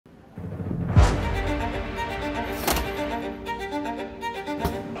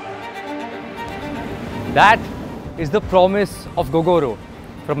That is the promise of Gogoro.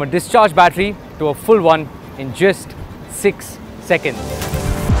 From a discharged battery to a full one in just 6 seconds.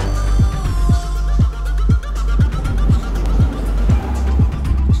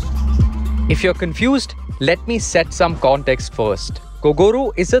 If you're confused, let me set some context first.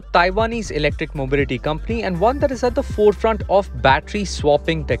 Gogoro is a Taiwanese electric mobility company and one that is at the forefront of battery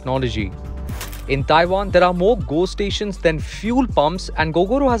swapping technology. In Taiwan, there are more Go stations than fuel pumps, and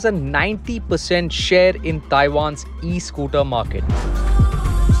Gogoro has a 90% share in Taiwan's e-scooter market.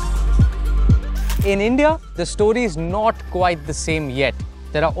 In India, the story is not quite the same yet.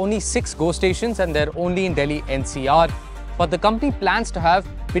 There are only 6 Go stations and they're only in Delhi NCR. But the company plans to have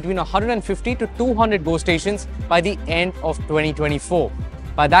between 150 to 200 Go stations by the end of 2024.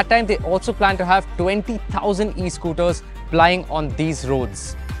 By that time, they also plan to have 20,000 e-scooters plying on these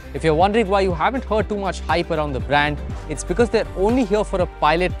roads. If you're wondering why you haven't heard too much hype around the brand, it's because they're only here for a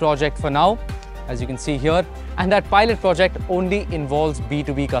pilot project for now, as you can see here, and that pilot project only involves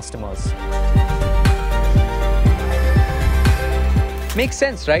B2B customers. Makes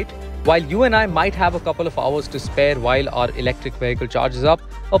sense, right? While you and I might have a couple of hours to spare while our electric vehicle charges up,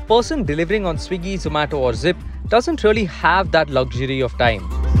 a person delivering on Swiggy, Zomato or Zip doesn't really have that luxury of time.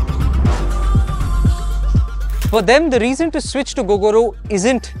 For them, the reason to switch to Gogoro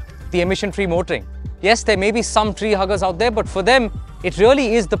isn't the emission-free motoring. Yes, there may be some tree huggers out there, but for them, it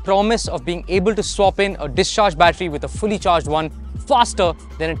really is the promise of being able to swap in a discharged battery with a fully charged one faster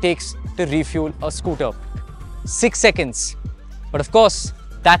than it takes to refuel a scooter. 6 seconds. But of course,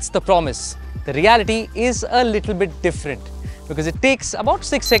 that's the promise. The reality is a little bit different because it takes about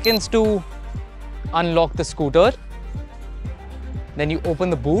 6 seconds to unlock the scooter. Then you open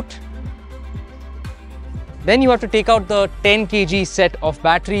the boot. Then you have to take out the 10 kg set of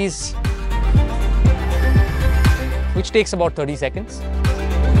batteries, which takes about 30 seconds.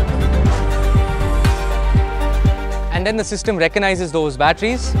 And then the system recognizes those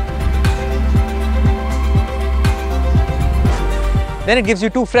batteries. Then it gives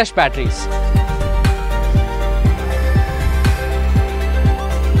you 2 fresh batteries.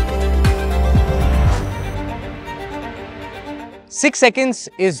 Six seconds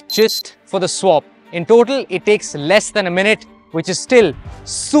is just for the swap. In total, it takes less than a minute, which is still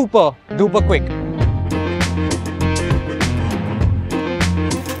super duper quick.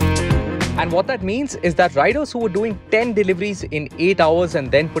 And what that means is that riders who were doing 10 deliveries in 8 hours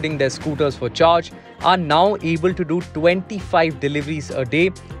and then putting their scooters for charge are now able to do 25 deliveries a day,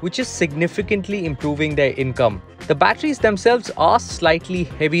 which is significantly improving their income. The batteries themselves are slightly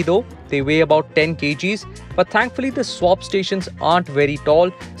heavy though, they weigh about 10 kgs, but thankfully the swap stations aren't very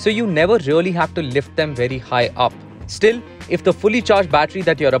tall, so you never really have to lift them very high up. Still, if the fully charged battery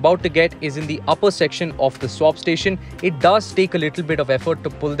that you're about to get is in the upper section of the swap station, it does take a little bit of effort to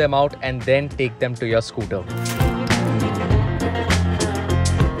pull them out and then take them to your scooter.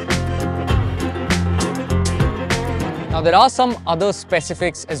 Now there are some other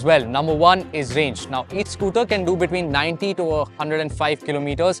specifics as well. Number one is range. Now each scooter can do between 90 to 105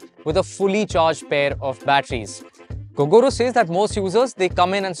 kilometers with a fully charged pair of batteries. Gogoro says that most users, they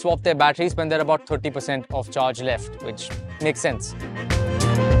come in and swap their batteries when they're about 30% of charge left, which makes sense.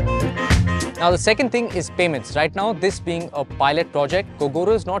 Now the second thing is payments. Right now, this being a pilot project,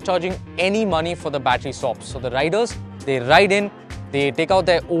 Gogoro is not charging any money for the battery swaps. So the riders, they ride in, they take out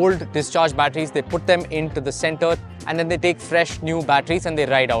their old discharged batteries, they put them into the center, and then they take fresh new batteries and they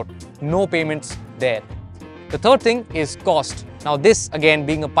ride out. No payments there. The third thing is cost. Now this, again,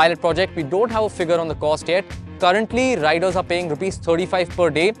 being a pilot project, we don't have a figure on the cost yet. Currently, riders are paying rupees 35 per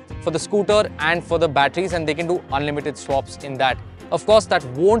day for the scooter and for the batteries, and they can do unlimited swaps in that. Of course, that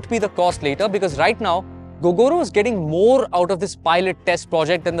won't be the cost later because right now, Gogoro is getting more out of this pilot test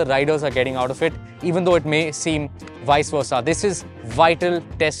project than the riders are getting out of it, even though it may seem vice versa. This is vital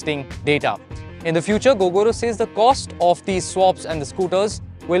testing data. In the future, Gogoro says the cost of these swaps and the scooters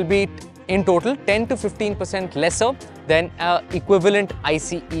will be in total 10 to 15% lesser than an equivalent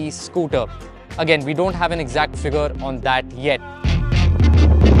ICE scooter. Again, we don't have an exact figure on that yet.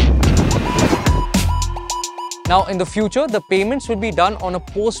 Now, in the future, the payments will be done on a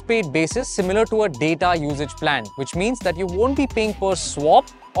post-paid basis similar to a data usage plan, which means that you won't be paying per swap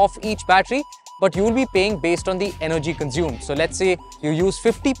of each battery, but you will be paying based on the energy consumed. So let's say you use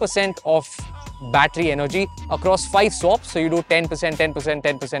 50% of battery energy across 5 swaps. So you do 10%, 10%,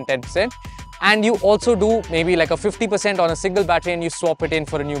 10%, 10%. And you also do maybe like a 50% on a single battery and you swap it in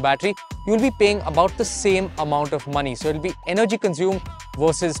for a new battery. You'll be paying about the same amount of money. So it'll be energy consumed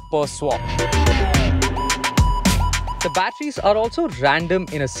versus per swap. The batteries are also random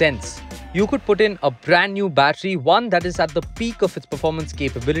in a sense. You could put in a brand new battery, one that is at the peak of its performance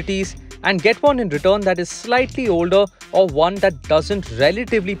capabilities, and get one in return that is slightly older or one that doesn't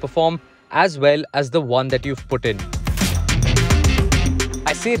relatively perform as well as the one that you've put in.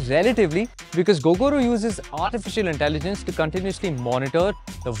 I say relatively because Gogoro uses artificial intelligence to continuously monitor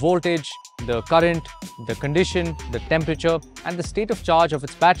the voltage, the current, the condition, the temperature and the state of charge of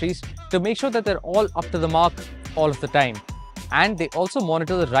its batteries to make sure that they're all up to the mark all of the time. And they also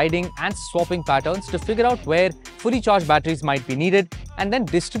monitor the riding and swapping patterns to figure out where fully charged batteries might be needed and then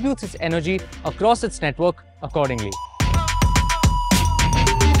distributes its energy across its network accordingly.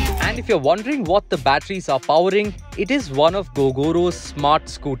 And if you're wondering what the batteries are powering, it is one of Gogoro's smart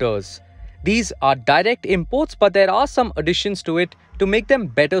scooters. These are direct imports, but there are some additions to it to make them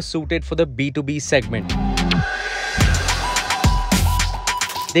better suited for the B2B segment.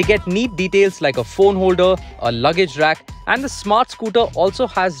 They get neat details like a phone holder, a luggage rack, and the smart scooter also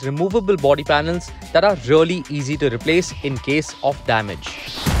has removable body panels that are really easy to replace in case of damage.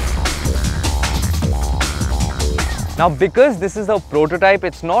 Now, because this is a prototype,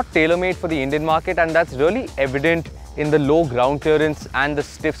 it's not tailor-made for the Indian market, and that's really evident in the low ground clearance and the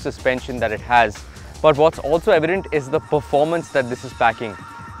stiff suspension that it has. But what's also evident is the performance that this is packing.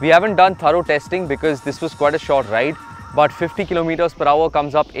 We haven't done thorough testing because this was quite a short ride, but 50 kilometers per hour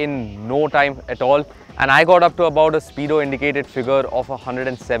comes up in no time at all. And I got up to about a speedo indicated figure of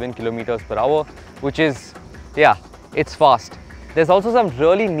 107 kilometers per hour, which is, yeah, it's fast. There's also some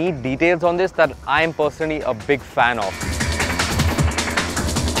really neat details on this that I am personally a big fan of.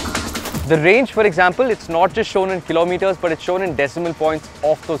 The range, for example, it's not just shown in kilometers, but it's shown in decimal points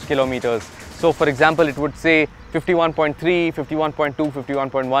of those kilometers. So for example, it would say 51.3, 51.2,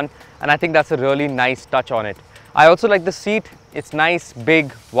 51.1, and I think that's a really nice touch on it. I also like the seat. It's nice,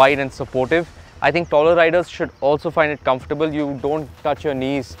 big, wide and supportive. I think taller riders should also find it comfortable. You don't touch your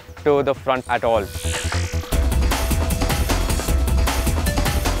knees to the front at all.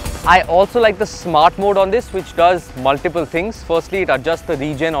 I also like the smart mode on this, which does multiple things. Firstly, it adjusts the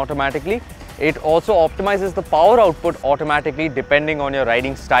regen automatically. It also optimizes the power output automatically depending on your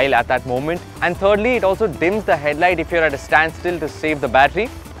riding style at that moment. And thirdly, it also dims the headlight if you're at a standstill to save the battery.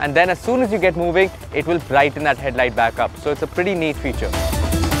 And then as soon as you get moving, it will brighten that headlight back up. So it's a pretty neat feature.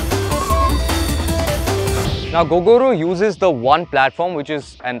 Now, Gogoro uses the One platform, which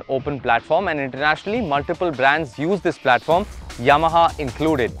is an open platform, and internationally multiple brands use this platform, Yamaha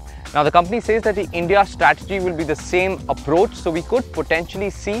included. Now, the company says that the India strategy will be the same approach, so we could potentially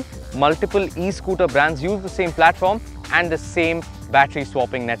see multiple e-scooter brands use the same platform and the same battery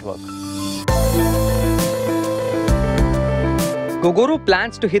swapping network. Gogoro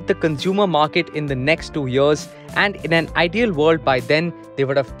plans to hit the consumer market in the next 2 years, and in an ideal world by then, they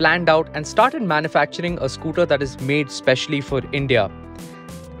would have planned out and started manufacturing a scooter that is made specially for India.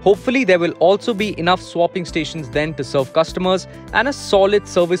 Hopefully, there will also be enough swapping stations then to serve customers and a solid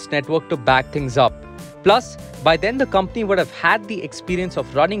service network to back things up. Plus, by then the company would have had the experience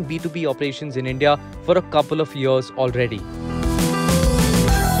of running B2B operations in India for a couple of years already.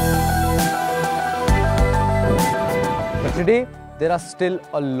 But today, there are still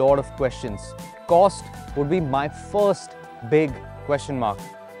a lot of questions. Cost would be my first big question mark.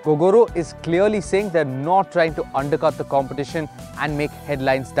 Gogoro is clearly saying they're not trying to undercut the competition and make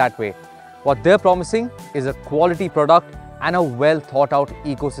headlines that way. What they're promising is a quality product and a well thought out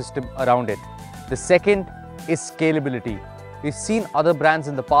ecosystem around it. The second is scalability. We've seen other brands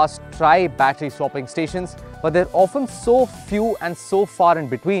in the past try battery swapping stations, but they're often so few and so far in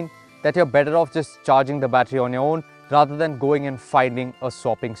between that you're better off just charging the battery on your own rather than going and finding a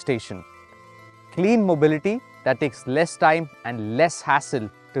swapping station. Clean mobility that takes less time and less hassle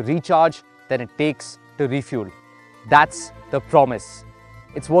to recharge than it takes to refuel. That's the promise.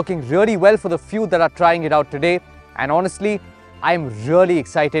 It's working really well for the few that are trying it out today, and honestly, I'm really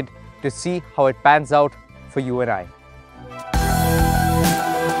excited to see how it pans out for you and I.